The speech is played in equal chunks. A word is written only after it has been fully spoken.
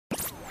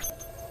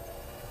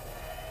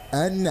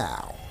And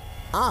now,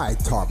 I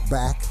Talk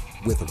Back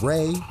with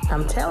Ray.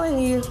 I'm telling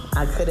you,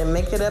 I couldn't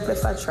make it up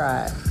if I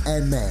tried.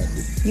 And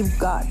Mandy. You've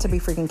got to be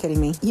freaking kidding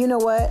me. You know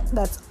what?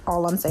 That's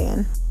all I'm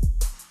saying.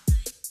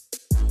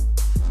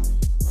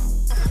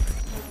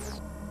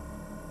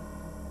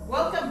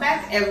 Welcome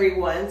back,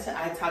 everyone,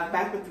 to I Talk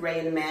Back with Ray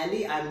and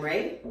Mandy. I'm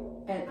Ray.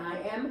 And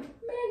I am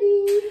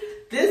Mandy.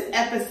 This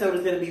episode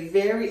is going to be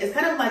it's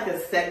kind of like a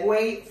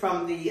segue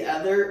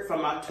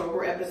from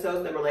October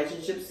episodes, the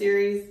relationship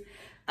series.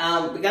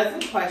 We got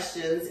some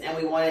questions and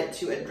we wanted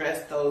to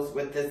address those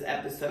with this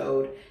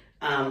episode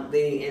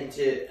leading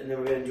into, and then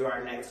we're going to do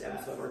our next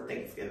episode for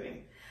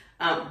Thanksgiving.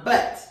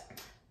 But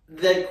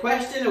the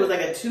question, it was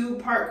like a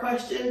two-part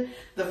question.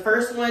 The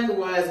first one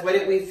was, what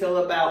did we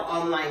feel about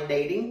online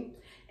dating?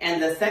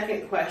 And the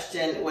second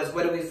question was,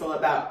 what do we feel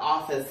about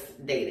office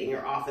dating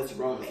or office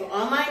romance? So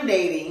online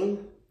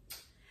dating,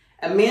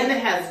 Amanda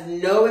has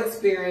no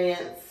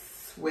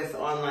experience with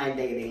online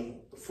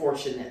dating,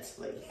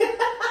 fortunately.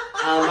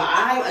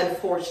 I,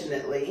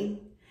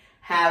 unfortunately,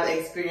 have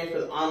experience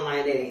with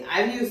online dating.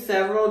 I've used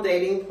several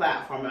dating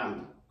platforms.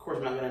 Of course,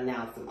 I'm not going to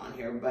announce them on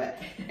here, but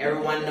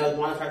everyone knows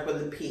one starts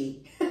with a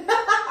P.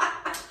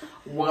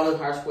 One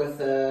starts with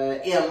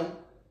a M.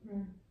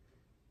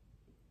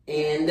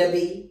 And a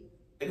B.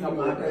 A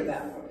couple of heard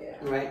that one, yeah.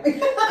 Right?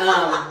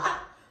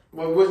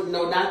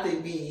 No, not the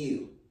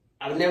BU.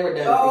 I've never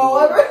done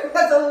BU.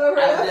 That's all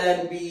I've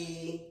done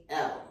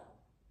BL.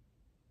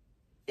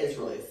 It's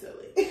really silly.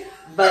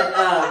 But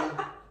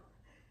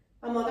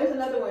there's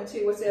another one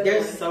too. What's the other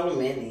there's one? so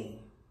many.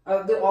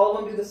 Do all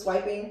of them do the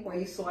swiping where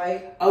you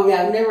swipe? Oh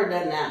yeah, I've never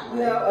done that one.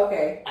 No,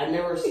 okay. I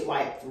never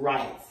swiped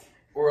right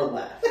or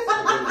left.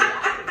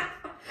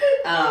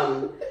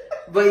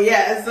 But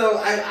yeah, so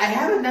I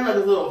haven't done like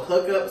the little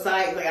hookup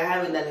sites. Like I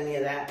haven't done any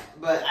of that.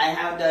 But I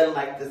have done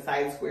like the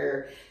sites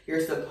where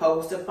you're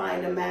supposed to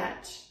find a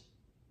match.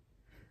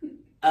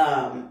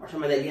 Or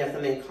somebody that you have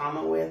something in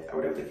common with, or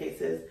whatever the case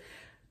is.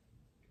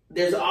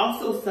 There's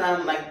also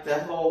some, like the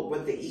whole,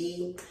 with the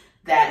E,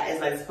 that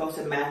is like supposed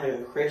to match like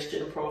a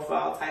Christian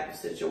profile type of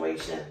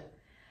situation.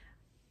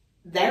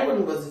 That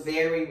one was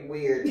very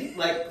weird.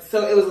 Like,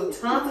 so it was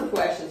tons of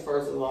questions,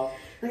 first of all.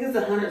 I think it's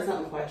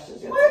 100-something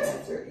questions you have to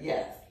answer.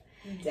 Yes.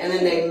 And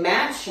then they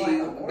match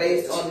you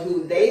based on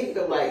who they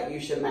feel like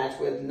you should match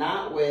with,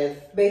 not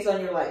with... Based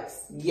on your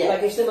likes. Yes.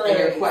 Like your similarities.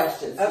 And your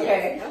questions.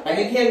 Okay. Yes. Like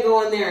you can't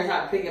go in there and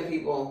start picking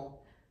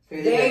people.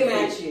 They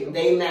match you.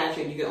 They match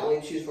you. You can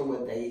only choose from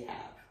what they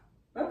have.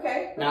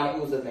 Okay. Not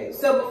who's available.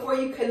 So before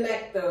you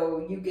connect,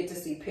 though, you get to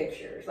see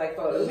pictures, like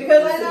photos.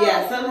 Because I know...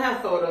 Yeah, some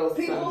have photos.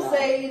 People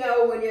say,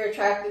 when you're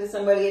attracted to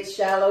somebody, it's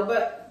shallow,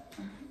 but...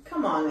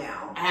 Come on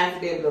now. I have to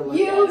be able to look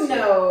You at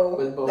know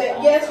with both that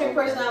eyes yes, your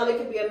open. personality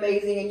can be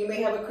amazing and you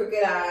may have a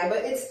crooked eye,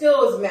 but it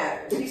still is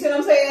matters. You see what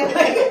I'm saying?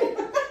 Like,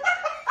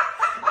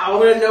 I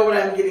want to know what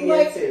I'm getting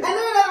like, into. and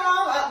there's nothing wrong.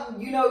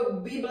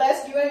 Be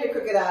blessed, you and your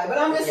crooked eye. But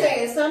I'm just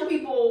saying, some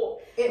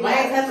people, it My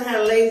matters. ex-husband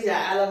had a lazy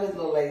eye. I love his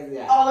little lazy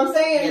eye. All I'm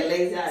saying. Yeah,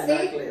 lazy eye and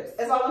dark lips.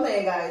 That's all I'm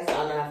saying, guys. I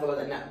don't know how I feel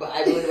about that now, but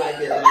I really like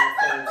it when I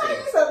was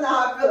 17. That's not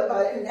how I feel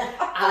about it now.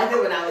 I like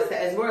it when I was.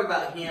 It's more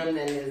about him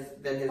than his.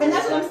 And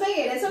that's what I'm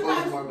saying. And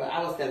sometimes, more about.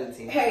 I was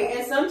 17. hey,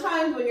 and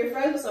sometimes when you're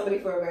friends with somebody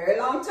for a very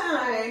long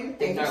time,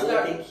 They and you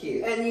start looking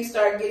cute, and you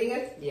start getting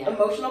an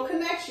emotional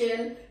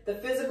connection, the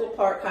physical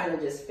part kind of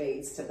just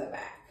fades to the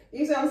back.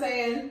 You see what I'm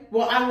saying?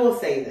 Well, I will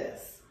say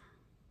this.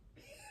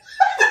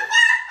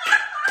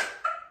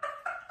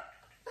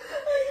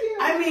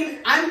 I mean,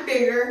 I'm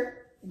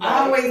bigger. Right. I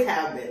always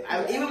have been.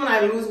 Even when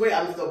I lose weight,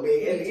 I'm still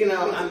big. And,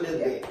 I'm just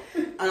big.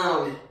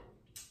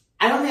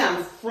 I don't think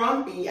I'm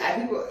frumpy.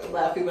 A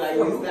lot of people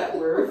use that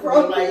word.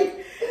 Frumpy.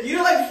 Like,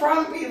 like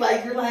frumpy.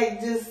 Like you're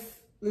like just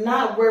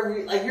not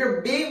where like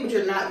you're big, but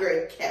you're not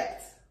very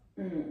kept.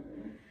 Mm.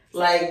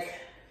 Like.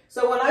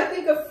 So when I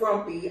think of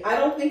frumpy, I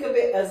don't think of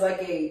it as like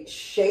a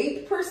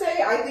shape per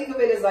se. I think of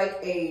it as like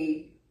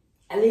a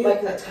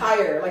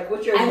attire, like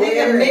what you're wearing. I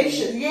think a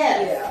mixture,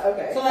 yes. Yeah,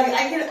 okay. So like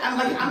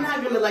I'm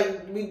not gonna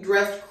like be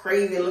dressed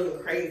crazy and looking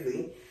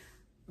crazy,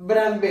 but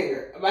I'm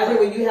bigger. But I think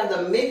when you have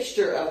the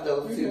mixture of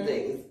those two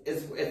things,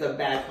 it's a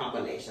bad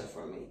combination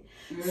for me.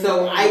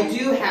 So I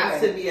do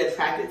have to be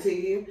attracted to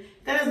you.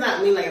 That does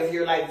not mean like if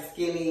you're like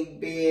skinny,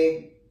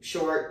 big,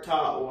 short,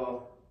 tall.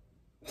 Well.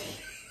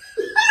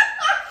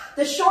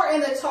 The short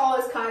and the tall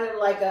is kind of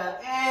like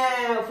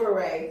for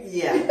Ray.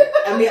 Yeah.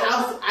 I mean,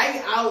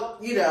 I'll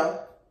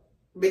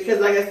because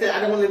like I said, I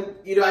don't want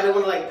to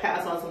like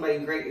pass on somebody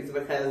greatness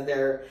because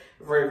they're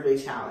vertically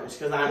challenged.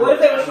 Because what if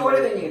they were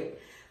shorter than you?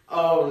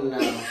 Oh no.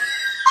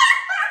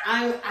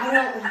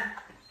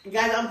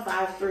 Guys, I'm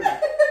 5'3".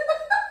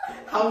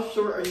 How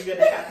short are you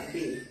gonna have to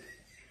be?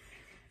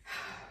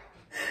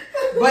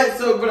 But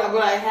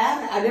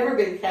I've never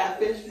been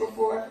catfished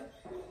before.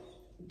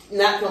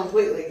 Not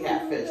completely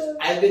catfished.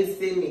 I've been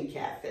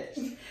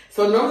semi-catfished.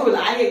 So normally when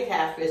I get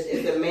catfished,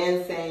 it's a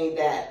man saying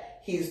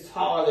that he's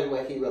taller than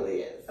what he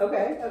really is.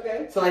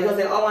 Okay. So like he'll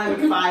say, oh, I'm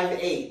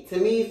 5'8". To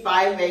me,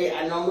 5'8",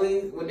 I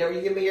normally, whenever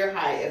you give me your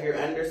height, if you're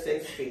under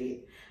 6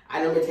 feet,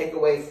 I normally take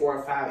away 4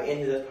 or 5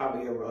 inches. That's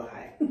probably your real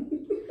height.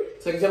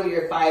 So if you tell me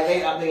you're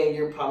 5'8", I'm thinking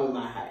you're probably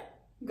my height.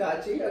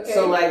 Got you. Okay.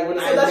 So like when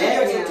I met him, that's what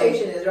your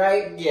expectation is,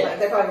 right? Yeah. Like,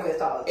 they're probably as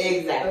tall as you.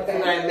 Exactly. Okay.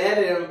 When I met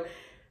him,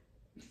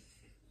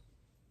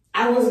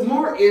 I was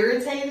more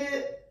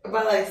irritated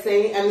about like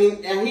saying. I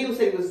mean, and he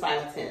said he was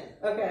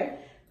 5'10". Okay.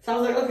 So I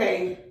was like,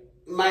 okay,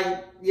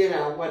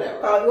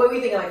 whatever. What were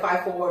you thinking? Like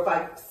 5'4",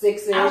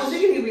 5'6"-ish? I was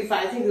thinking he'd be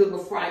 5'10" because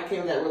before I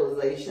came to that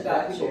realization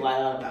that people lie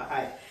out about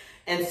height.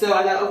 And so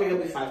I thought, okay, he'll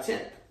be 5'10".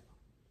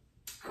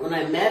 When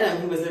I met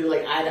him, he was literally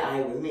like eye to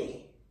eye with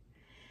me.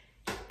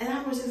 And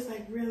I was just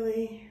like,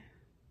 really?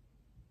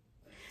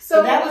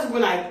 So that was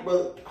when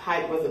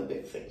height was a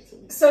big thing to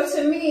me. So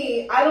to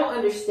me, I don't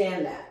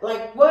understand that.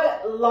 Like,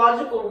 what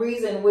logical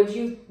reason would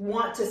you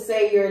want to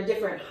say you're a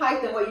different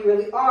height than what you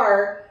really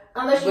are,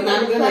 unless you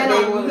plan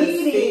on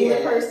meeting the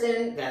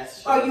person?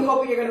 That's true. Are you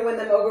hoping you're going to win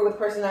them over with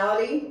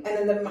personality,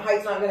 and then the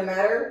height's not going to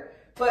matter?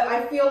 But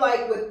I feel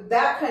like with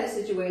that kind of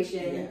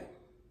situation,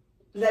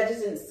 that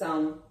just didn't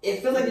sound...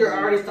 It feels like you're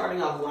already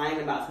starting off lying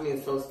about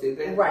something so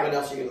stupid. Right. What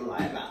else are you going to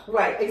lie about?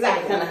 Right,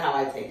 exactly. That's kind of how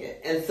I take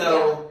it. And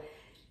so...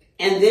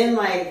 And then,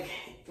 like,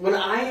 when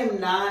I am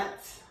not,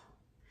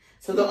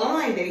 so the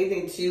online dating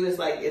thing too is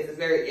like, it's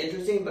very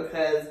interesting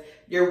because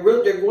you're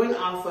going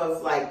off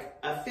of like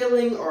a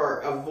feeling or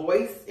a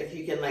voice, if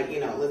you can, like,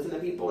 listen to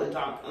people and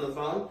talk on the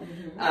phone.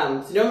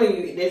 Mm-hmm. So normally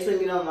you initially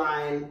meet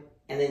online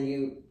and then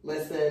you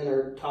listen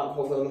or talk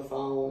hopefully on the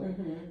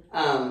phone.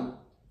 Mm-hmm.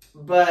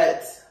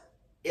 But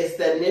it's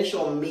the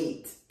initial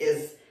meet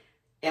is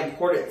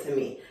important to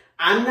me.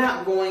 I'm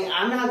not going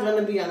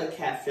to be on the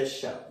Catfish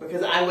show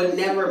because I would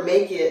never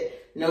make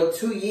it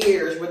 2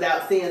 years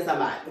without seeing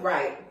somebody.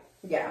 Right.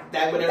 Yeah.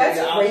 That would never be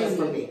an option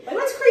for me. Like,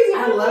 that's crazy.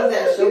 I love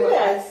that show, but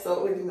I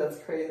so think that's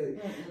crazy.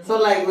 Mm-hmm. So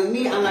like with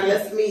me, I'm like,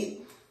 let's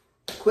meet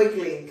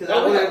quickly because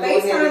I want to go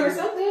FaceTime or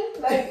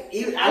something. Like,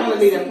 I want to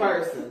meet in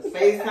person.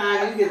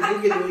 FaceTime, you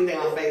can do anything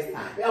on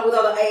FaceTime. With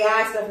all the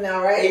AI stuff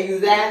now, right?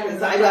 Exactly.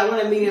 So I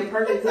want to meet in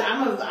person because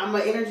I'm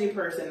an energy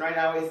person, right?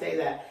 I always say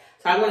that.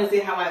 So I want to see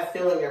how I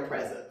feel in your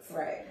presence.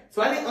 Right.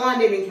 So I think online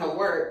dating can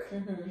work.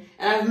 Mm-hmm.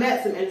 And I've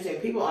met some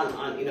interesting people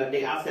on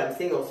dating. Obviously I'm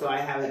single, so I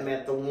haven't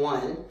met the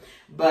one.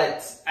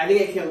 But I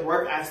think it can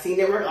work. I've seen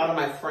it work. A lot of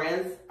my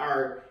friends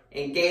are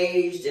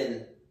engaged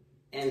and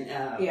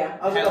yeah,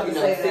 I was about to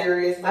say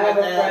serious. That. I have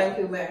a friend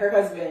who met her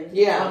husband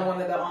on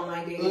one of the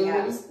online dating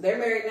apps. They're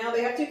married now.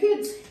 They have 2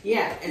 kids.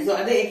 Yeah, and so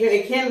I think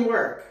it can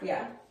work.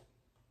 Yeah.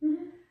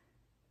 Mm-hmm.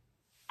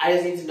 I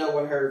just need to know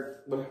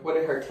what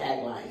did her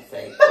tagline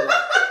say.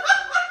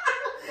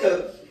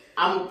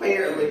 I'm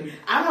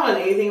not on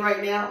anything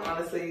right now,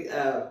 honestly.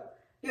 I'm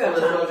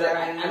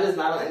just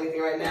not on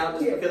anything right now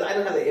just because I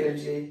don't have the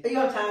energy. You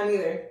don't have time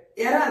either.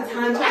 Yeah, I don't have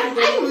time.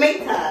 I can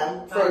make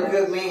time for a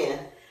good man.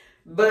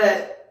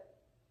 But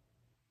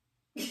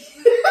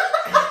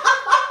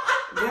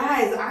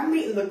guys, I'm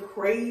meeting the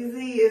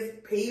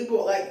craziest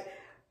people. Like,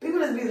 people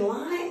just be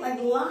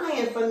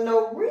lying for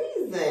no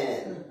reason.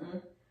 Mm-hmm.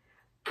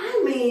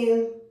 I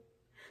mean,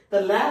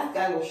 the last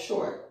guy was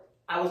short.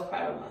 I was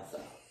proud of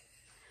myself.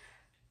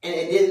 And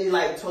it didn't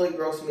totally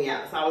gross me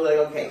out. So I was like,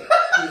 okay.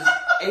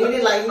 And he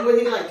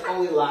didn't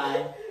totally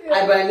lie.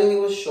 Yeah. But I knew he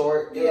was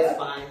short. It was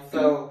fine.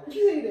 So he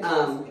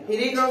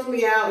didn't gross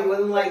me out. He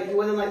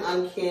wasn't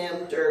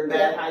unkempt or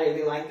bad height or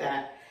anything like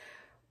that.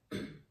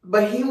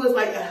 But he was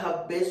like a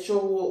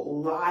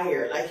habitual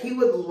liar. Like, he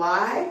would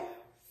lie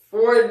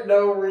for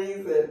no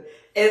reason.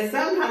 And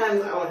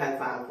sometimes I don't have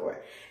time for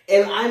it.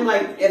 And I'm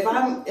like, if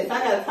I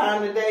got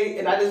time today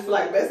and I just feel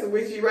like messing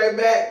with you right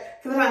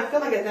back, because I feel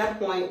like at that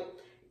point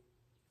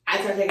I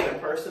start taking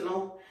it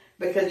personal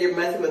because you're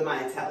messing with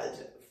my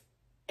intelligence.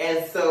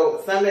 And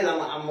so some days I'm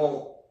gonna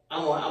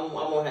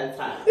have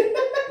time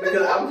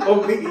because I'm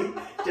gonna be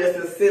just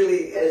as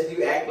silly as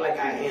you act like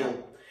I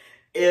am.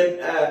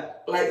 And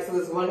so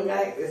this one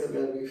guy, this is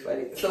gonna be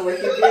funny. So what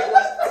he did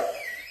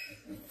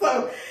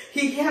so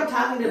he kept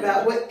talking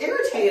about, what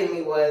irritated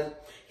me was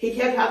he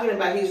kept talking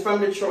about, he's from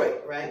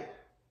Detroit, right?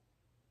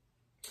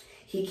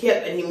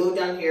 And he moved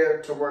down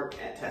here to work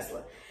at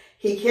Tesla.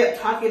 He kept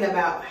talking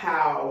about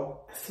how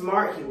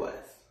smart he was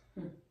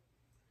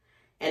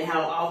and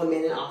how all the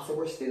men in Austin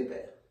were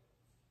stupid.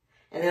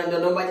 And then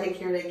nobody take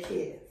care of their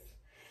kids.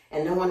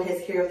 And no one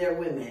takes care of their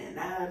women.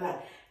 Blah, blah, blah.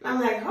 And I'm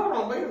like, hold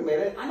on, wait a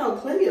minute. I know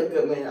plenty of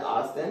good men in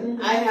Austin.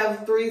 Mm-hmm. I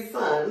have 3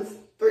 sons,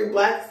 3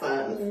 black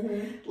sons.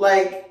 Mm-hmm.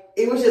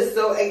 It was just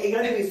it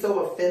got to be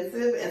so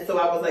offensive. And so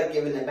I was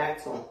giving it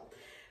back to him.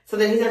 So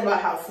then he said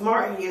about how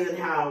smart he is and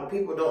how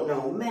people don't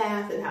know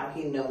math and how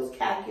he knows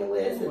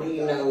calculus and he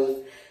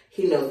knows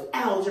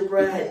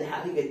algebra and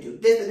how he can do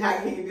this and how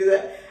he can do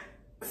that.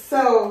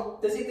 So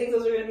does he think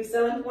those are going to be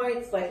selling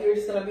points? Like, you're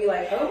just going to be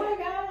like, oh my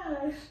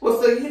gosh. Well,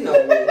 so you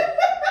know me.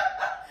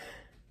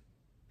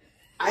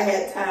 I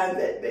had time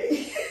that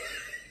day.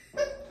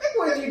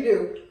 What'd you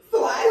do?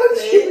 So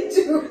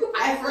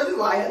first of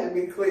all, I had to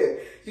be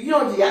clear. You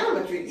know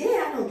geometry?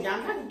 Yeah, I know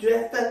geometry. I can do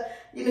that stuff.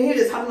 He was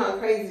just talking about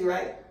crazy,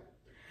 right?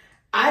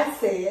 I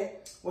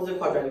said, what's a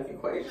quadratic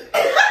equation?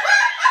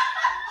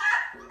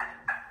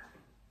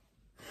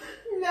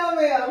 No,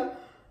 ma'am.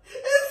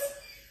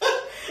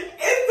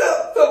 And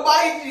so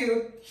mind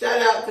you,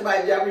 shout out to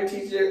my geography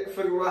teacher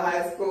for Figueroa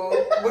High School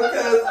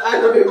because I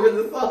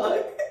remember the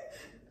song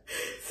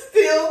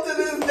still to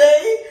this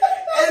day.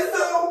 And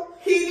so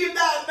he did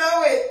not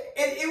know it.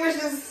 And it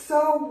was just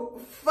so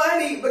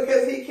funny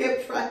because he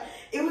kept trying.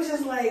 It was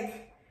just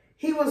like,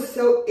 he was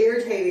so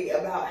irritating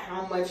about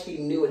how much he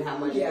knew and how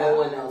much no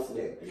one else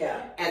knew.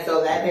 Yeah. And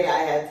so that day I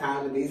had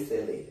time to be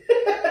silly.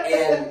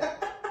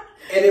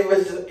 And it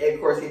was just, of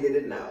course he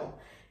didn't know.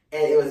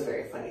 And it was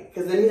very funny.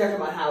 Because then he talked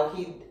about how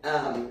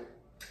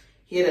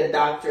he had a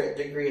doctorate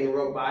degree in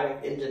robotic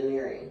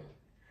engineering.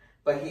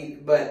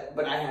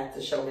 But I had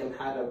to show him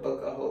how to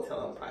book a hotel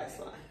on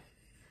Priceline.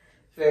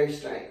 Very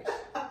strange.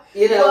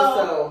 You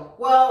know,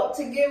 Well,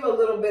 to give a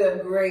little bit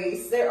of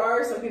grace, there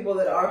are some people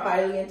that are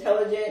highly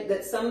intelligent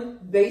that some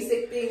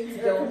basic things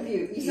don't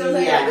compute. You see what I'm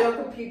saying? Yeah. They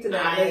don't compute to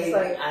them. It's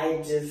like,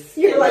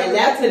 and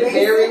that could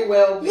very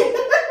well be.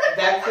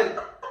 That could,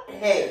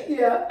 hey,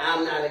 yeah.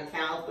 I'm not a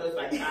counselor,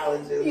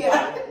 psychologist,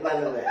 Yeah.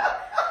 none of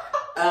that.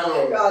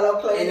 God,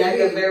 don't play and with that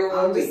me. could very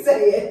well I'm be. just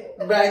saying.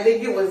 But I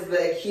think it was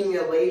the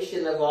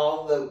accumulation of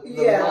all the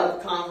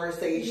month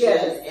conversation,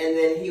 and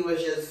then he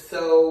was just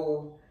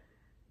so.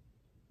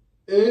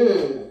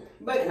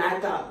 But and I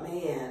thought,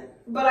 man.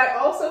 But I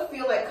also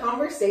feel like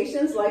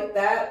conversations like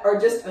that are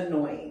just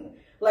annoying.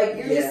 Like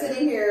you're just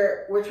sitting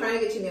here, we're trying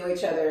to get to know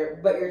each other,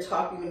 but you're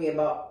talking to me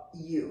about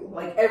you,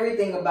 like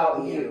everything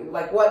about you,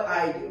 like what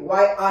I do,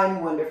 why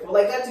I'm wonderful.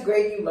 Like that's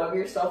great, you love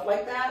yourself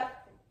like that.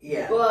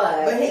 Yeah,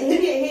 but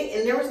he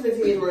and there was some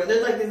things where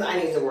there's like things I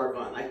need to work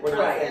on. Like we're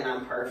not saying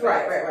I'm perfect,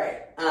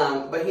 right.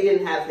 But he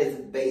didn't have his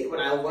what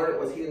I learned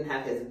was he didn't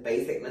have his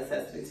basic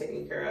necessities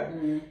taken care of,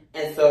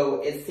 and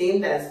so it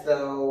seemed as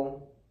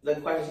though the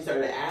question she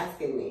started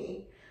asking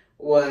me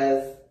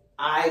was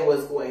I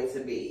was going to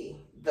be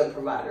the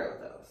provider of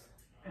those.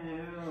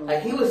 Oh.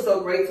 Like he was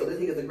so great, so this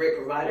he was a great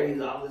provider.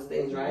 He's all these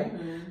things, right?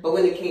 But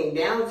when it came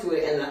down to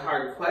it, and the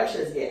hard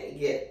questions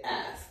get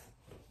asked,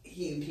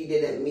 he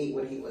didn't meet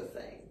what he was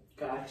saying.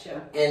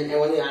 Gotcha. And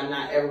one thing I'm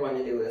not ever going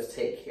to do is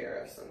take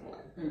care of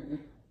someone.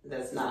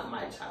 That's not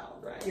my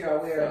child, right? You're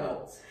all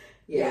adults.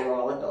 Yeah, we're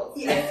all adults.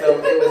 Yeah. And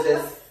so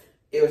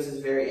it was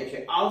just very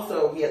interesting.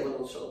 Also, he had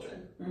little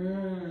children,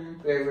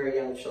 very, very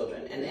young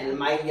children, and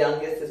my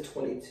youngest is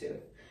 22.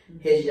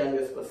 His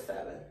youngest was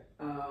 7.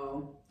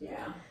 Oh,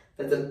 yeah.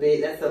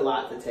 That's a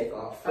lot to take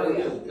off. For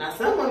me. Now,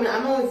 some women,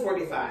 I'm only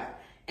 45.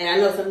 And I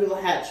know some people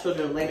had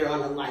children later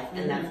on in life,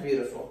 and that's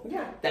beautiful.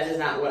 Yeah. That is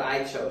not what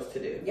I chose to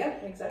do. Yeah,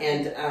 exactly.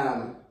 And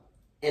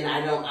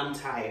I'm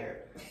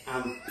tired.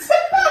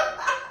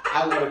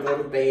 I want to go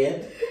to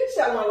bed.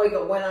 I want to wake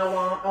up when I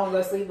want. I want to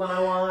go to sleep when I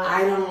want.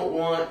 I don't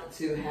want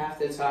to have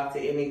to talk to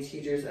any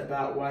teachers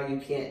about why you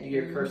can't do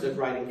your cursive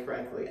writing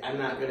correctly. I'm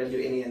not going to do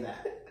any of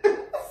that.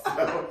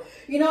 So.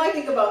 You know, I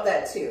think about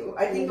that too.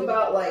 I think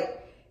about like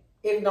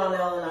if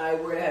Donnell and I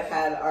were to have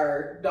had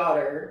our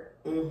daughter.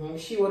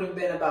 She would have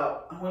been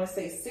about, I want to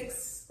say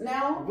 6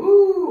 now.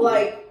 Ooh.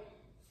 Like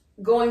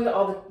going to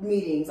all the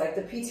meetings, like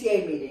the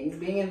PTA meetings,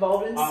 being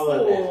involved in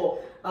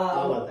school,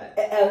 all of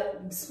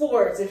that.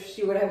 Sports. If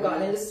she would have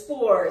gotten into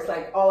sports,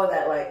 like all of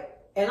that. Like,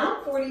 and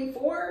I'm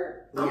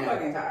 44. I'm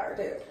fucking tired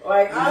too.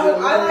 Like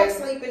I like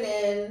sleeping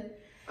in.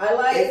 I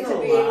like to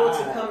be able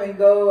to come and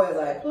go as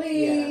I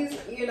please.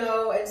 You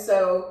know, and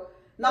so.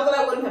 Not that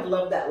I wouldn't have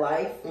loved that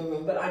life,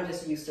 but I'm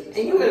just used to it.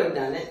 And you would have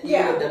done it. You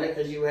would have done it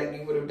because you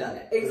would have done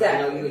it. Exactly.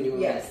 I know you and you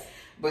would have done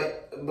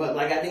it. But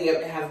like I think you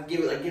have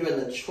given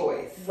the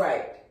choice.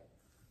 Right.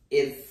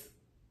 It's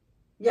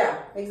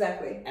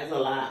exactly. That's a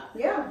lot.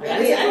 Yeah. Like, I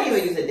didn't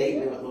even use to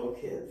date me with little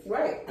kids.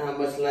 Right.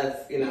 Much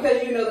less,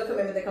 Because you know the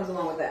commitment that comes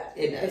along with that.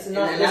 It does. It's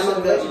not and I'm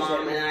a good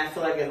mom, and I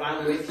feel like if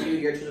I'm with you,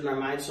 your children are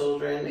my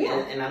children,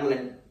 and I'm going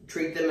to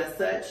treat them as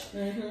such.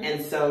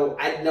 And so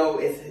I know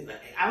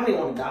I don't even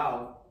want a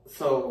dog.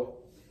 So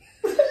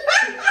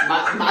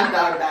my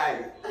dog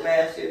died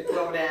last year,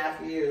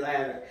 12.5 years. I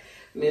had her,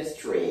 Miss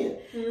Trin.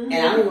 And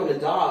I don't want a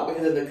dog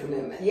because of the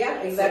commitment.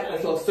 Yeah,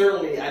 exactly. So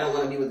certainly I don't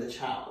want to be with a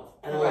child.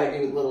 I don't want to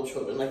be with little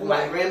children. Like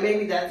my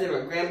grandbaby, that's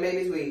different.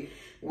 Grandbabies,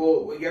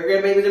 your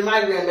grandbabies and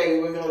my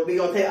grandbaby, we're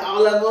gonna take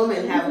all of them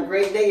and have a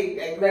great day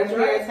at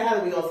grandparents'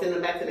 house, and we're gonna send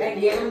them back to their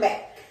and give them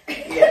back.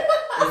 Yeah.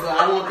 And so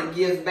I want the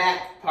give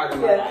back part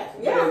of my life.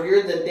 But if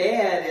you're the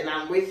dad and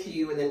I'm with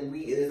you, and then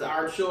it's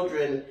our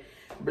children.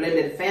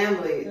 Blended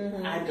family,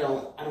 I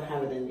don't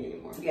have it in me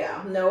anymore.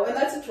 Yeah, no, and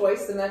that's a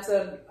choice, and that's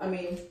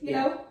you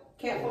know,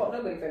 can't fault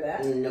nobody for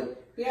that.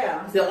 Nope.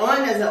 Yeah. As the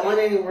online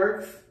dating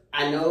works,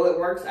 I know it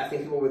works. I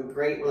think people with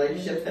great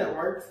relationships that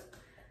works.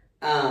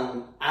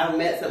 I've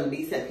met some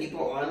decent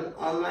people on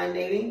online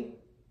dating.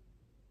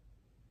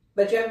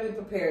 But you have to be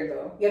prepared,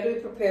 though. You have to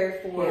be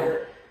prepared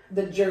for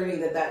the journey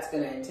that's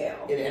going to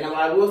entail. And what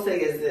I will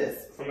say is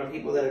this, from the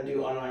people that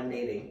do online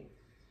dating,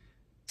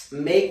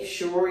 make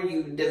sure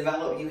you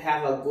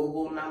have a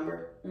Google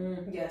number.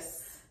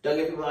 Yes. Don't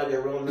give people out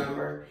their real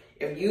number.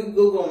 If you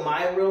Google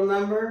my real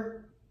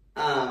number,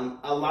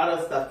 a lot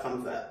of stuff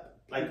comes up.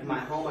 Like my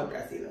home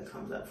address even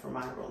comes up for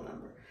my real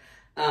number.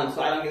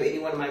 So I don't give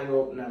anyone my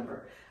real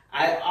number.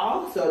 I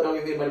also don't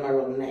give anyone my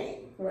real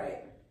name.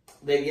 Right.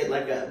 They get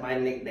like my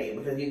nickname,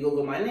 because if you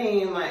Google my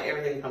name,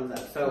 everything comes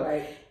up. So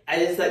right. I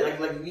just like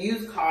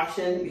use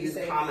caution, use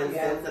common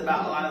sense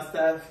about a lot of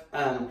stuff.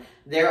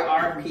 There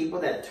are people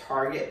that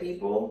target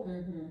people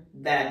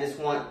that just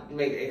want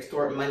to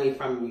extort money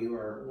from you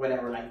or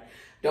whatever. Like,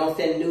 don't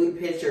send nude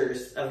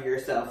pictures of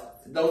yourself.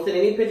 Don't send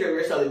any picture of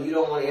yourself that you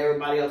don't want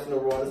everybody else in the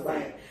world to see.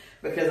 Right.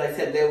 Because like I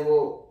said,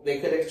 they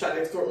could try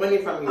to extort money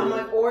from you. I'm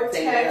like, or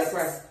text,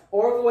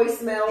 or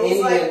voicemails,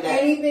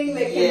 anything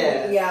that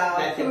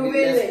can be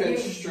proven that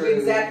you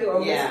exactly or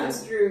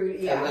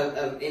misconstrued,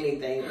 of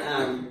anything.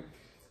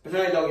 But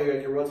certainly don't give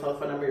your real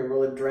telephone number, your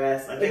real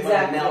address. Like, they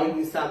want to mail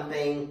you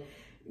something.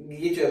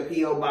 Get you a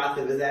P.O. box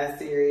if it's that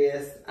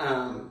serious.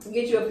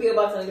 Get you a P.O.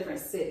 box in a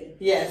different city.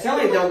 Yeah,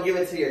 certainly don't give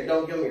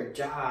them your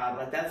job.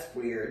 Like, that's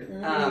weird.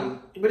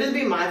 But just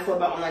be mindful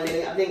about online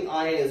dating. I think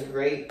online dating is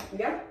great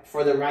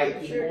for the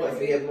right people.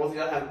 If you have, most of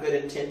y'all have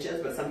good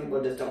intentions, but some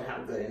people just don't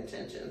have good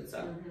intentions.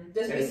 So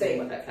just be safe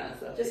with that kind of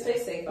stuff. Just stay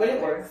safe. But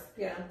it works.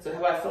 Yeah. So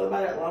how I feel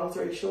about it, long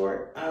story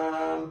short,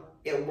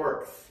 it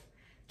works.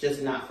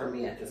 Just not for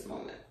me at this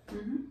moment.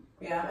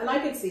 Yeah, and I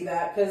could see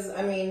that, because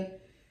I mean,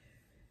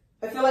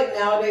 I feel like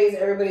nowadays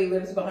everybody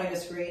lives behind a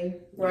screen,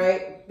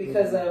 right?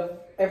 Because of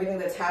everything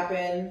that's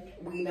happened.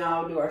 We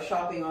now do our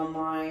shopping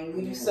online.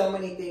 We do so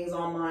many things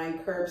online,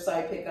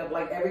 curbside pickup,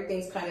 like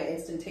everything's kind of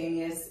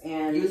instantaneous.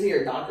 And you see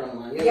your doctor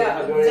online. You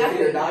exactly. See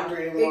your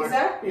doctor anymore.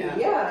 Exactly.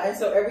 Yeah, and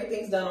so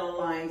everything's done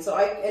online. So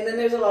and then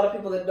there's a lot of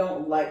people that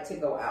don't like to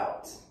go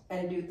out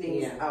and do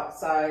things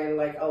outside,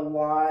 like a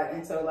lot.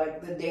 And so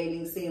like the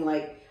dating scene,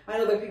 like I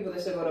know there are people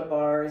that still go to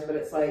bars, but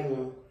it's like,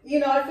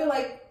 I feel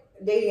like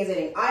dating is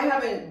dating. I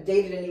haven't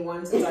dated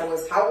anyone since I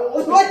was how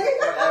old? Like,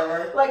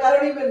 forever. Like, I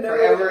don't even know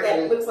what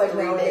that looks like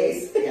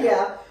nowadays.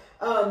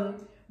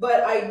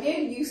 But I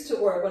did used to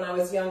work when I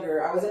was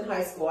younger. I was in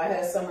high school. I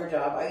had a summer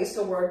job. I used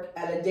to work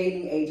at a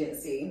dating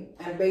agency.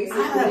 And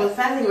basically... I was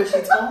fascinating when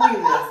she told me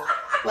this.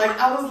 Like,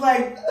 I was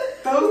like,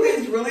 those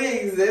things really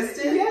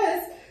existed?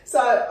 Yes. So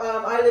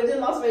I lived in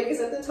Las Vegas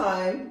at the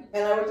time,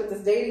 and I worked at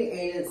this dating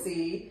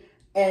agency.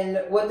 And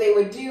what they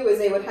would do is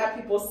they would have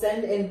people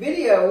send in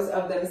videos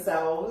of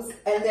themselves,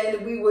 and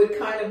then we would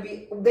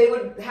they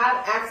would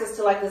have access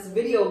to like this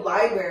video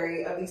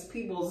library of these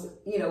people's,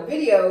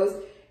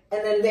 videos,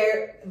 and then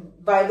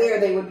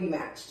they would be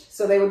matched.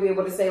 So they would be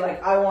able to say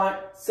like, I want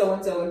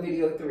so-and-so in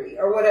video 3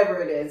 or whatever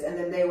it is, and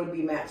then they would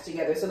be matched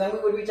together. So then we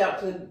would reach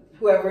out to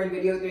whoever in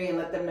video 3 and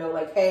let them know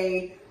like,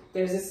 hey,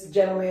 there's this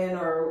gentleman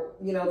or,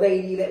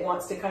 lady that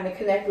wants to kind of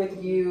connect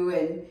with you,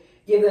 and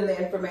give them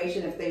the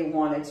information if they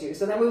wanted to.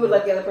 So then we would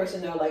let the other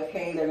person know, like,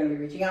 hey, they're going to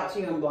be reaching out to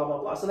you and blah, blah,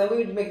 blah. So then we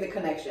would make the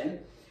connection.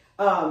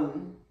 I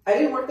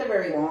didn't work there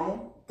very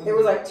long. It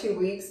was like 2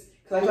 weeks,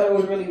 because I thought it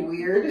was really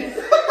weird.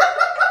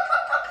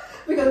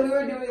 Because we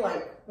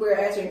were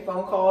answering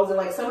phone calls, and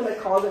like some of the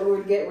calls that we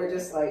would get were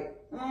just like,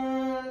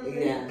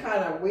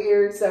 kind of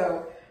weird.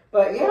 So,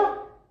 but yeah.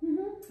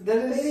 That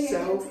is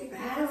so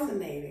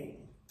fascinating.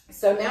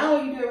 So now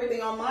you do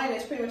everything online.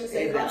 It's pretty much the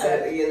same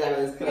concept.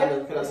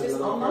 It's just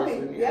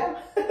online. Yeah.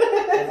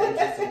 That's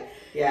interesting.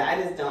 Yeah,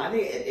 I just don't. I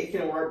think it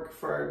can work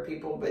for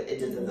people, but it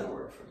just doesn't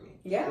work for me.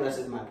 Yeah. And that's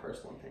just my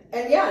personal opinion.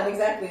 And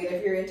exactly. And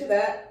if you're into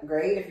that,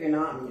 great. If you're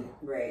not,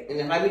 great. And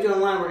if I meet you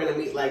online, we're going to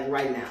meet like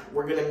right now.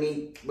 We're going to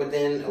meet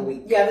within a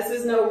week. Yeah, this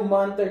is no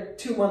month or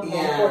 2 month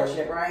long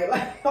courtship, right?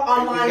 Like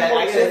online courtship.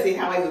 I got to see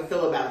how I even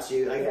feel about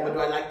you. Like, do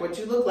I like what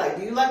you look like?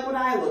 Do you like what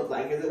I look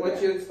like? Is it what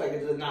you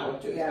expected? Is it not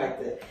what you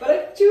expected?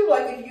 But if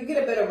you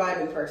get a better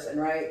vibe in person,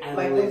 right?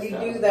 Like when you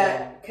do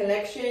that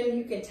connection,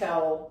 you can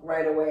tell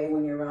right away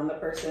when you're around the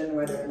person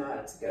whether or not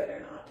it's good or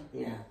not.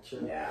 Yeah,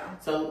 true. Yeah.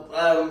 So,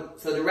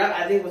 the wrap,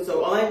 I think,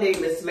 online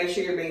dating is to make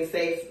sure you're being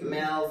safe,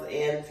 males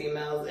and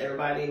females,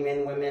 everybody,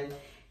 men, women,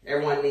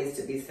 everyone needs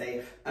to be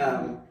safe.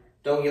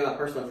 Don't give out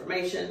personal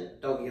information.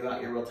 Don't give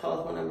out your real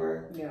telephone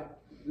number. Yeah.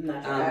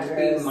 Just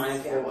be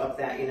mindful of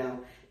that,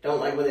 Don't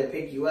like when they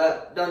pick you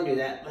up. Don't do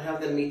that. Have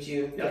them meet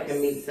you. Y'all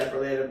can meet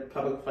separately at a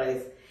public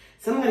place.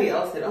 Somebody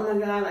else said, oh my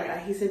God,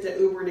 like he sent an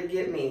Uber to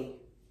get me.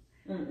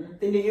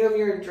 Then you give him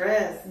your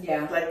address.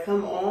 Yeah. Like,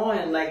 come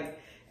on. Like,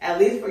 at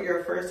least for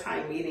your first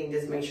time meeting,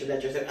 just make sure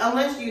that you're safe.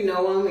 Unless you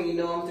know them and you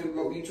know them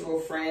through mutual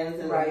friends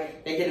and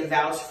they can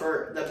vouch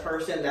for the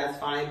person, that's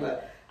fine.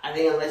 But I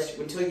think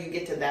until you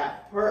get to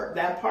that part,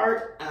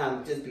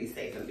 just be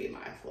safe and be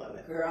mindful of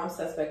it. Girl, I'm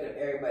suspect of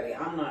everybody.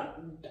 I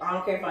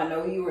don't care if I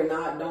know you or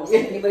not. Don't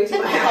send anybody to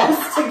my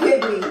house to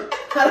get me.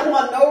 I don't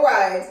want no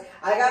rides.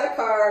 I got a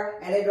car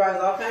and it drives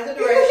all kinds of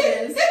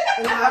directions,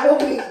 and I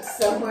will meet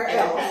somewhere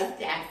else.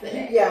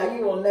 Yeah,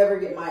 you will never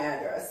get my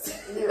address.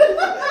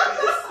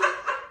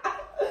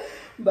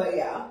 But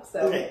yeah, so.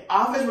 Okay,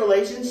 office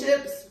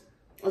relationships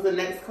was the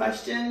next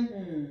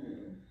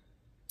question.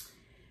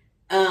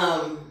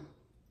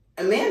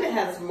 Amanda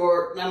has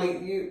more,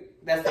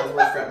 that sounds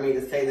worse for me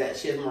to say that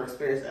she has more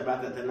experience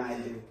about that than I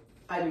do.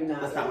 I do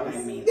not. That's not what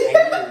I mean.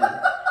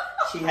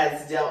 She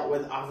has dealt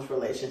with office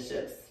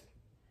relationships.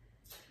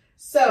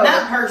 So.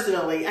 Not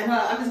personally. I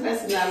know, I'm just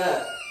messing that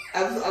up.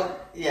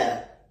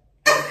 Yeah.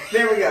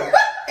 There we go.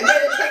 And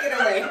then take it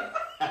away.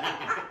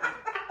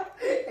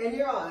 And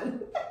you're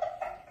on.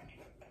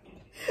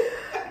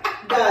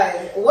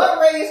 Guys, what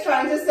Ray is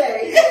trying to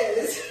say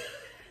is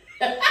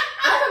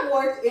I have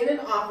worked in an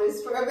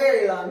office for a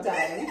very long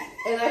time,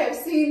 and I have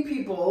seen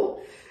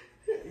people.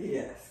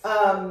 Yes.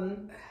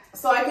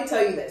 So I can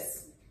tell you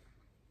this.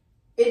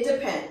 It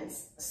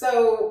depends.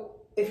 So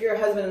if you're a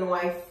husband and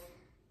wife,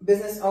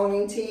 business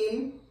owning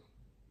team,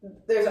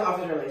 there's an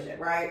office relationship,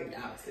 right?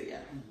 Obviously,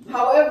 yeah.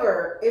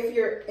 However, if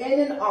you're in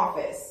an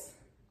office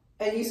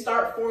and you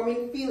start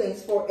forming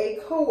feelings for a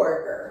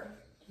coworker,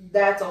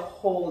 that's a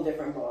whole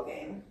different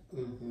ballgame.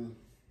 Mm-hmm.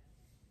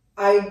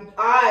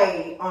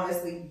 I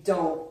honestly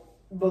don't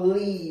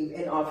believe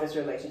in office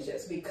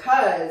relationships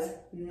because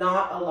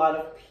not a lot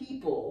of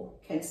people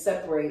can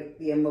separate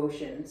the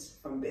emotions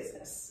from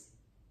business.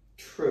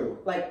 True.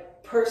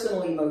 Like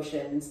personal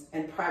emotions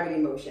and private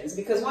emotions.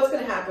 Because what's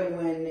going to happen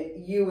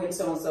when you and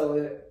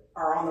so-and-so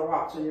are on the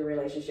rocks with your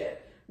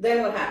relationship?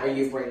 Then what happens? Or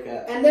you break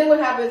up. And then what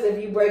happens if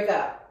you break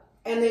up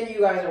and then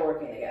you guys are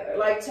working together?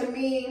 Like, to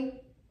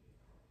me,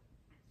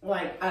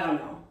 like, I don't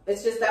know.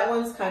 It's just that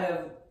one's kind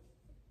of,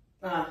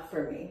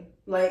 for me.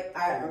 Like,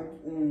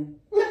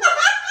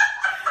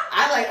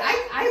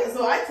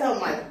 So I tell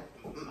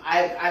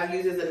I've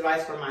used this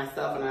advice for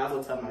myself, and I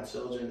also tell my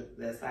children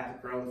this. I have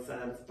grown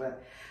sons,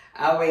 but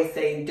I always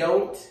say,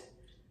 don't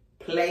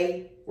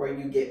play where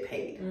you get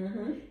paid.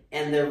 Mm-hmm.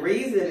 And the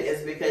reason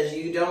is because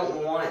you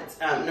don't want,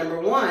 number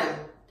one,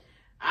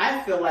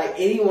 I feel like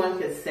anyone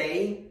could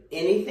say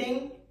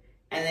anything,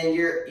 and then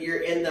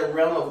you're in the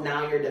realm of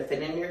now you're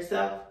defending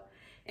yourself,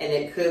 and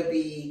it could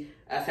be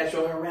a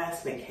sexual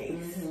harassment case,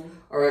 mm-hmm.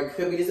 or it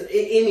could be just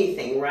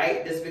anything,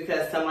 right? Just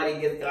because somebody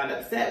got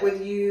upset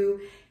with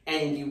you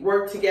and you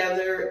work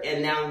together,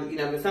 and now,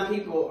 but some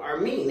people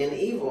are mean and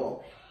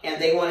evil and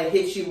they want to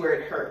hit you where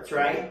it hurts,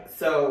 right?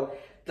 So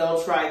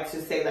they'll try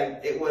to say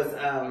like it was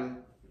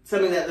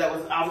something that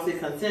was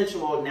obviously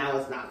consensual, now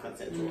it's not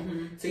consensual.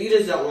 Mm-hmm. So you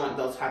just don't want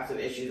those types of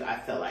issues, I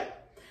feel like.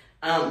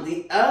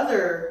 The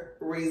other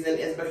reason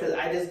is because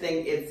I just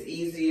think it's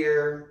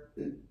easier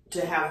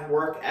to have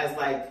work as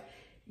like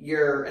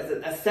as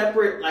a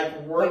separate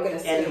like work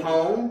like and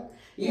home.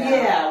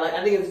 Yeah, like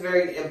I think it's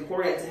very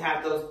important to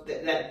have those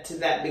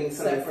that being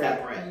something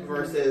separate mm-hmm.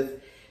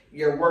 versus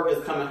your work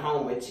is coming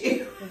home with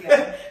you.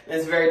 Yeah.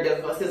 It's very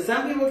difficult. So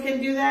some people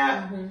can do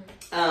that.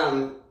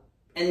 Mm-hmm.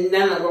 And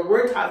none of what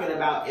we're talking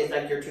about is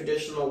like your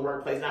traditional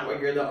workplace, not where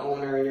you're the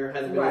owner and your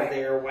husband is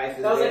there, wife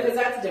is there. Because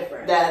that's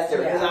different. That's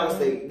different. Because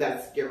obviously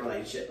that's your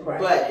relationship. Right.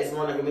 But it's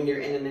more like when you're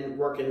in a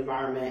work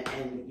environment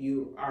and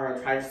you are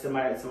attracted to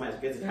somebody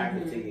gets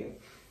attracted mm-hmm. to you.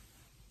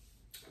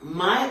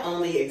 My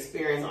only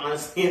experience,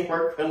 honestly, in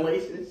work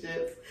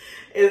relationships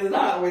is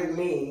not with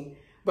me,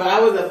 but I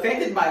was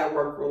affected by a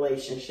work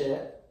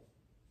relationship.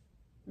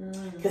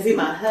 Because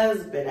my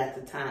husband at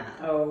the time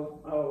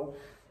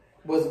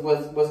was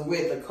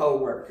with a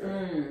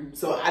coworker.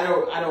 So I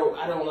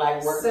don't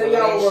like work. So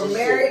y'all were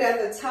married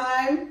at the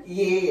time?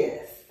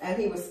 Yes. And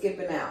he was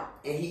skipping out.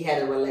 And he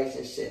had a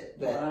relationship.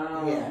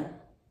 Yeah.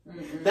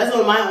 Mm-hmm. That's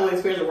one of my only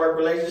experience with work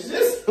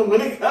relationships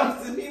when it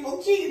comes to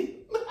people cheating.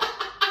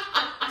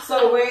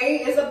 So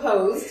Ray is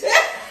opposed.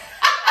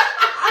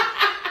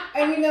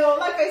 And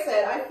like I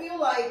said, I feel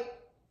like,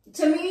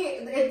 to me,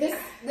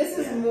 this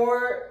is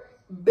more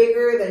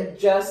bigger than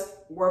just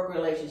work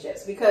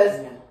relationships, because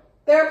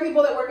there are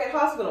people that work at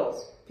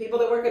hospitals, people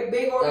that work at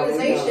big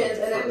organizations,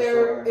 and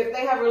if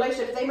they have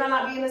relationships, they might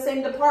not be in the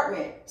same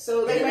department.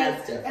 So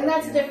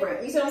that's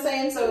different. You see what I'm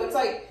saying? So it's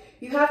like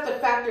you have to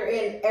factor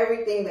in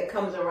everything that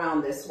comes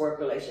around this work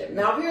relationship.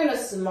 Now, if you're in a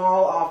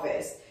small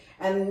office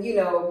and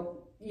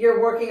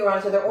you're working around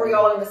each other, or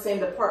y'all are in the same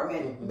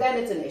department, mm-hmm. then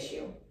it's an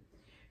issue.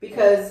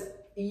 Because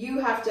you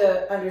have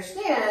to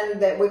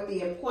understand that with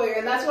the employer,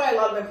 and that's why a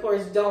lot of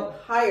employers don't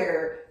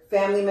hire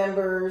family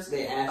members.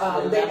 They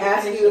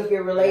ask you if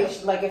you're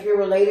related, like if you're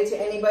related to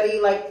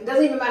anybody. Like, it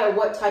doesn't even matter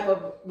what type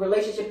of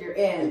relationship you're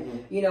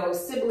in. Mm-hmm.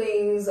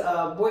 Siblings,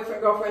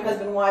 boyfriend, girlfriend,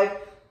 husband, wife.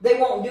 They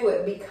won't do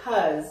it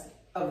because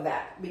of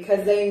that.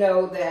 Because they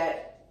know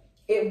that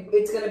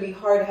it's going to be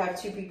hard to have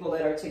two people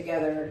that are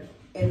together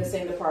in the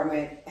same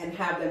department and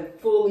have them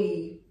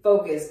fully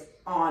focused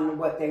on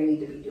what they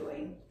need to be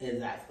doing.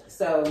 Exactly.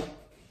 So,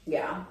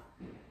 yeah.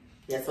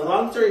 Yeah, so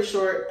long story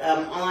short,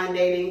 online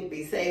dating,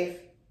 be safe.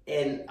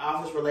 In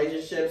office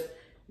relationships,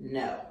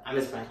 no. I'm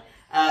just playing.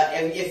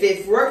 If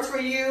it works for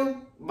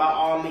you, by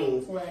all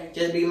means. Right.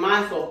 Just be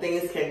mindful,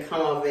 things can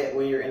come of it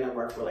when you're in a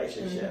work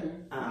relationship.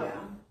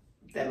 Mm-hmm.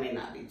 That may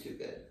not be too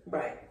good.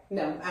 Right.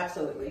 No,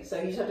 absolutely. So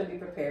you just have to be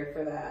prepared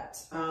for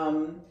that.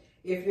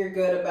 If you're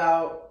good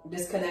about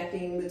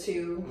disconnecting the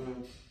two,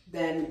 mm-hmm.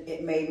 then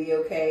it may be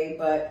okay.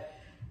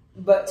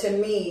 But to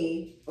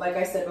me, like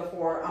I said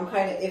before, I'm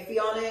kind of iffy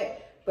on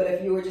it. But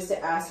if you were just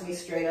to ask me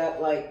straight up,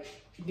 like,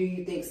 do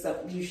you think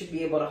you should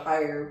be able to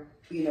hire,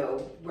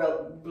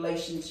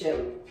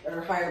 relationship,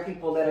 or hire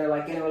people that are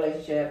like in a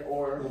relationship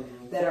or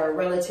mm-hmm. that are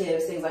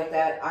relatives, things like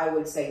that? I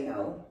would say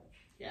no.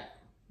 Yeah.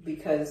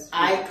 Because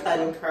I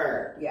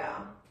concur.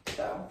 Yeah.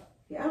 So,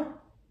 yeah,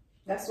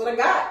 that's what I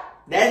got.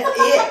 That's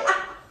it.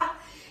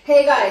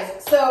 Hey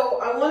guys, so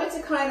I wanted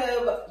to kind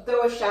of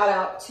throw a shout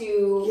out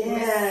to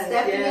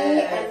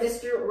Stephanie and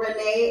Mr.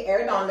 Renee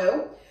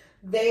Arredondo.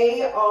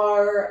 They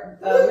are,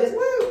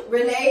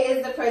 Renee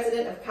is the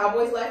president of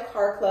Cowboys Life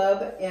Car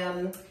Club.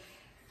 And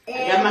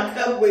I got my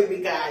cup with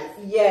me, guys.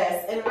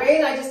 Yes, and Ray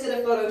and I just did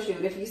a photo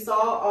shoot. If you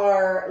saw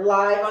our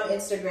live on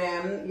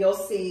Instagram, you'll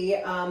see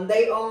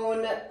they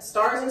own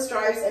Stars and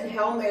Stripes and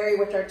Hail Mary,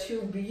 which are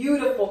two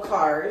beautiful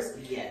cars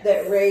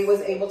that Ray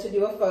was able to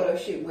do a photo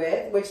shoot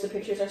with, which the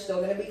pictures are still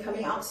going to be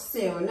coming out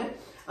soon.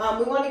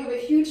 We want to give a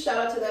huge shout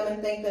out to them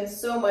and thank them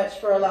so much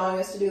for allowing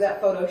us to do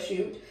that photo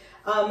shoot.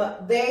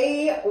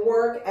 They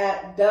work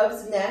at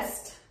Dove's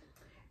Nest,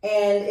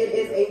 and it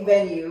is a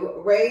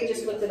venue. Ray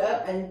just looked it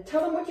up, and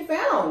tell them what you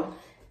found.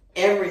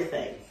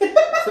 Everything.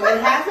 So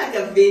it has like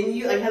a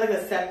venue, like it has like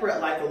a separate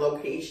like a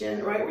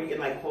location, right, where you can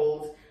like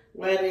hold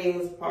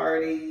weddings,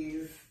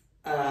 parties,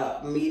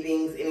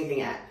 meetings,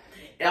 anything at.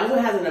 It also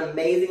has an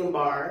amazing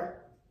bar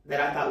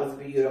that I thought was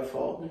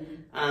beautiful.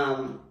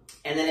 And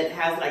then it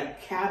has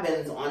like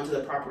cabins onto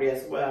the property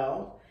as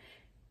well.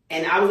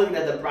 And I was looking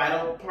at the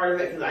bridal part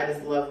of it because I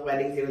just love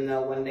weddings, even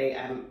though one day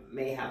I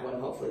may have one.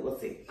 Hopefully, we'll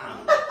see.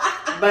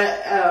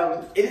 But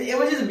it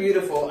was just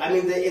beautiful. I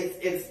mean,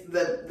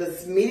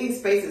 the meeting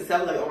space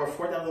itself is like over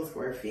 4,000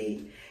 square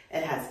feet.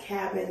 It has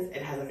cabins.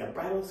 It has like a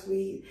bridal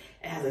suite.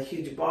 It has a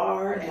huge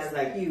bar. It has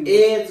like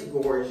it's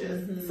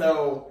gorgeous.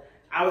 So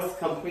I was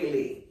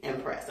completely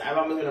impressed. I'm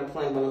almost gonna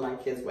plan one of my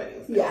kids'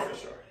 weddings. For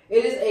sure.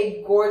 It is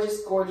a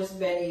gorgeous, gorgeous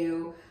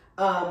venue.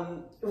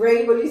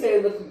 Ray, what do you say?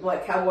 It looked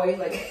like cowboys,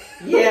 like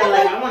yeah,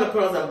 like I want to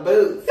put on some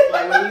boots.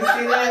 Like when you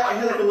see that, it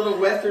has like a little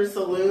Western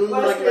saloon,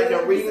 like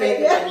a remake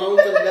of like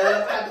Loads of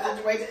Dove type of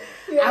situation.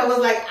 I was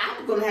like,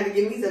 I'm gonna have to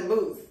give me some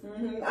boots.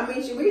 I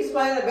mean, should we just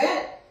plan an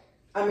event?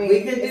 I mean,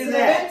 we could do it's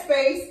that. An event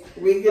space.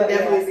 We could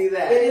definitely do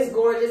that. It is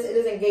gorgeous. It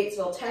is in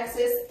Gatesville,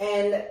 Texas,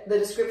 and the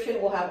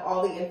description will have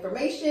all the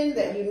information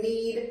that you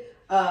need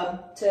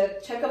to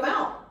check them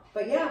out.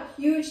 But yeah,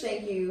 huge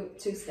thank you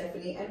to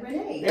Stephanie and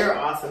Renee. They're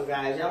awesome,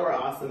 guys. Y'all were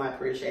awesome. I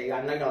appreciate you.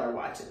 I know y'all are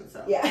watching,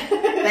 so yeah.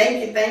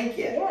 Thank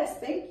you. Yes,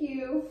 thank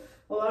you.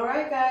 Well, all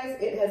right, guys.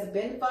 It has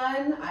been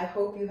fun. I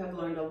hope you have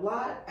learned a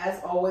lot.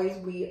 As always,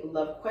 we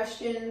love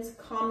questions,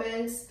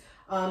 comments,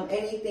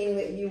 anything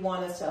that you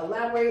want us to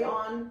elaborate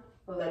on.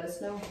 Well, let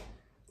us know.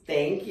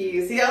 Thank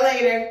you. See y'all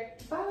later.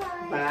 Bye.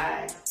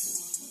 Bye.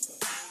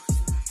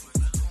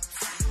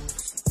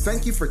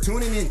 Thank you for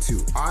tuning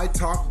into I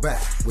Talk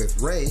Back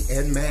with Ray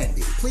and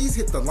Mandy. Please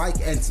hit the like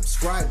and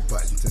subscribe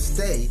button to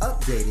stay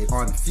updated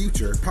on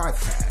future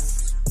podcasts.